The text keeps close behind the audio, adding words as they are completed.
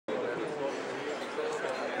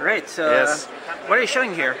Great. So, Yes. what are you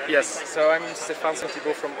showing here? Yes, so I'm Stefan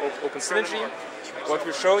Santiago from OpenSynergy. What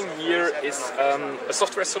we're showing here is a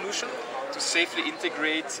software solution to safely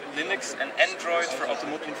integrate Linux and Android for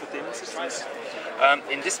automotive infotainment systems.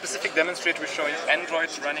 In this specific demonstrator, we're showing Android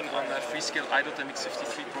running on a Freescale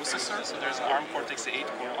i.MX53 processor, so there's an ARM Cortex-A8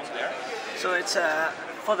 core on there. So it's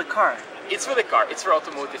for the car. It's for the car, it's for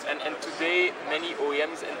automotive, and today many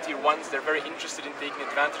OEMs and Tier 1s, they're very interested in taking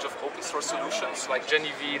advantage of open source solutions like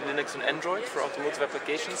GenEV, Linux and Android for automotive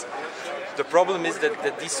applications. The problem is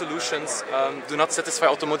that these solutions do not satisfy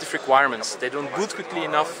automotive requirements. They don't boot quickly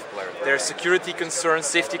enough, there are security concerns,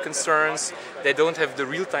 safety concerns, they don't have the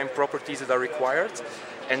real-time properties that are required.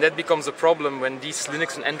 And that becomes a problem when these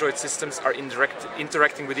Linux and Android systems are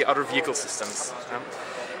interacting with the other vehicle systems.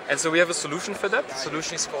 And so we have a solution for that. The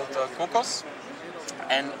solution is called COQOS.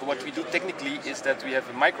 And what we do technically is that we have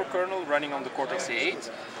a microkernel running on the Cortex-A8.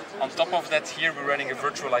 On top of that, here we're running a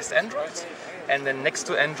virtualized Android. And then next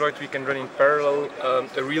to Android, we can run in parallel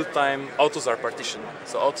a real-time AUTOSAR partition.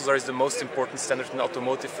 So AUTOSAR is the most important standard in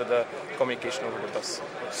automotive for the communication over the bus.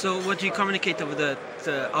 So what do you communicate over the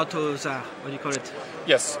AUTOSAR? What do you call it?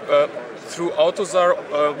 Yes, through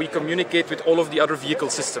AUTOSAR we communicate with all of the other vehicle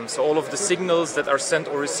systems. So all of the signals that are sent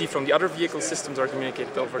or received from the other vehicle systems are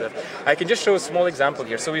communicated over that. I can just show a small example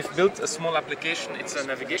here. So we've built a small application. It's a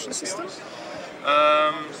navigation system.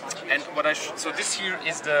 And so this here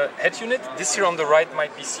is the head unit. This here on the right, my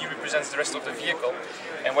PC, represents the rest of the vehicle.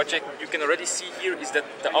 And what you can already see here is that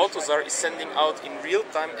the AUTOSAR is sending out in real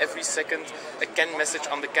time every second a CAN message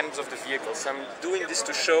on the canvas of the vehicle. So I'm doing this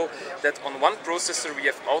to show that on one processor we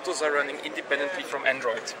have AUTOSAR running independently from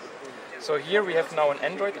Android. So here we have now an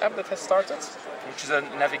Android app that has started, which is a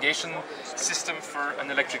navigation system for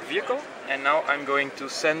an electric vehicle. And now I'm going to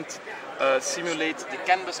simulate the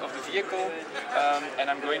canvas of the vehicle, and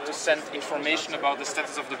I'm going to send information about the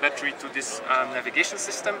status of the battery to this navigation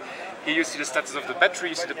system. Here you see the status of the battery,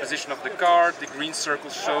 you see the position of the car, the green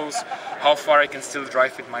circle shows how far I can still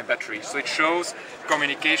drive with my battery. So it shows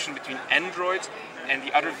communication between Android and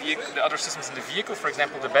the other systems in the vehicle, for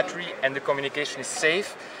example the battery, and the communication is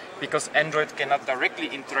safe because Android cannot directly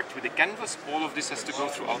interact with the canvas. All of this has to go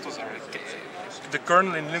through AUTOSAR. The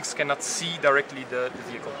kernel in Linux cannot see directly the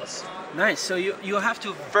vehicle bus. Nice. So you have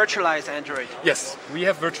to virtualize Android. Yes, we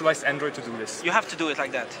have virtualized Android to do this. You have to do it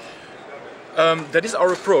like that. That is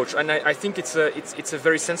our approach, and I think it's a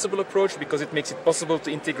very sensible approach because it makes it possible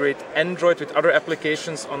to integrate Android with other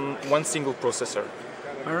applications on one single processor.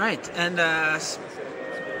 All right. And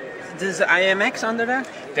there's an i.MX under there?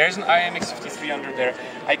 There's an i.MX53 under there.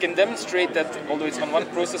 I can demonstrate that although it's on one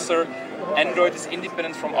processor, Android is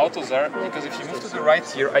independent from AUTOSAR, because if you move to the right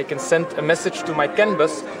here, I can send a message to my CAN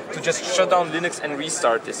bus to just shut down Linux and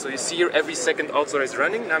restart this. So you see here every second AUTOSAR is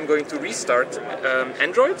running. Now I'm going to restart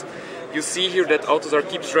Android. You see here that AUTOSAR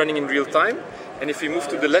keeps running in real time. And if we move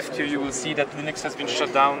to the left here, you will see that Linux has been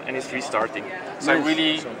shut down and is restarting. So I'm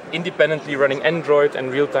really independently running Android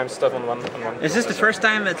and real-time stuff on one. Is this the first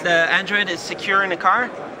time that Android is secure in a car?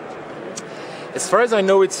 As far as I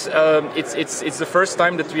know, it's the first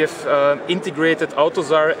time that we have integrated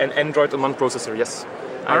AUTOSAR and Android on one processor. Yes.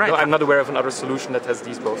 I'm not aware of another solution that has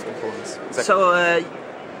these both components. Exactly. So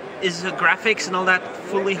is the graphics and all that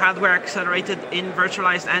fully hardware accelerated in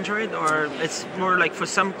virtualized Android, or it's more like for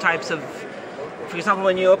some types of? For example,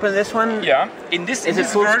 when you open this one, yeah. Is it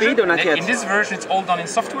full speed or not yet? In this version, it's all done in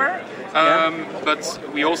software, but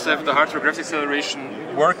we also have the hardware graphics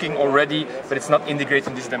acceleration working already, but it's not integrated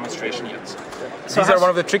in this demonstration yet. So these are one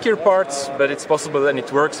of the trickier parts, but it's possible and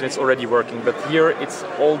it works and it's already working. But here, it's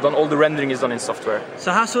all done. All the rendering is done in software.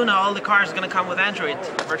 So how soon are all the cars going to come with Android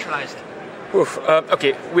virtualized?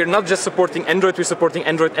 Okay, we're not just supporting Android, we're supporting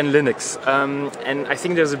Android and Linux. And I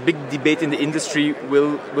think there's a big debate in the industry,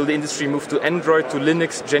 will the industry move to Android, to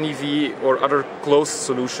Linux, GenEV, or other closed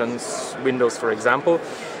solutions, Windows for example.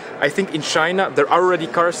 I think in China there are already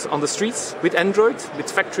cars on the streets with Android,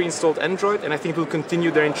 with factory installed Android, and I think it will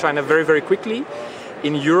continue there in China very, very quickly.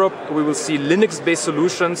 In Europe we will see Linux-based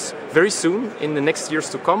solutions very soon, in the next years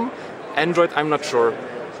to come. Android, I'm not sure.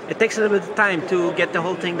 It takes a little bit of time to get the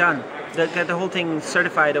whole thing done. Get the whole thing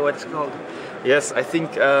certified, or what it's called. Yes, I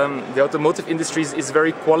think the automotive industry is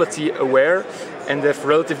very quality aware and they have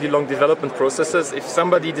relatively long development processes. If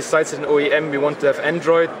somebody decides at an OEM we want to have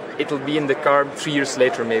Android, it will be in the car 3 years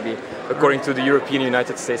later maybe, according to the European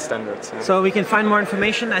United States standards. So we can find more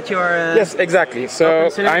information at your... Yes, exactly. So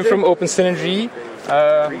I'm from OpenSynergy.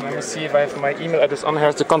 Let me see if I have my email address on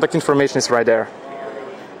here. The contact information is right there.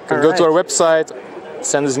 You can go to our website,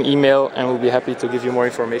 send us an email, and we'll be happy to give you more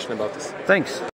information about this. Thanks.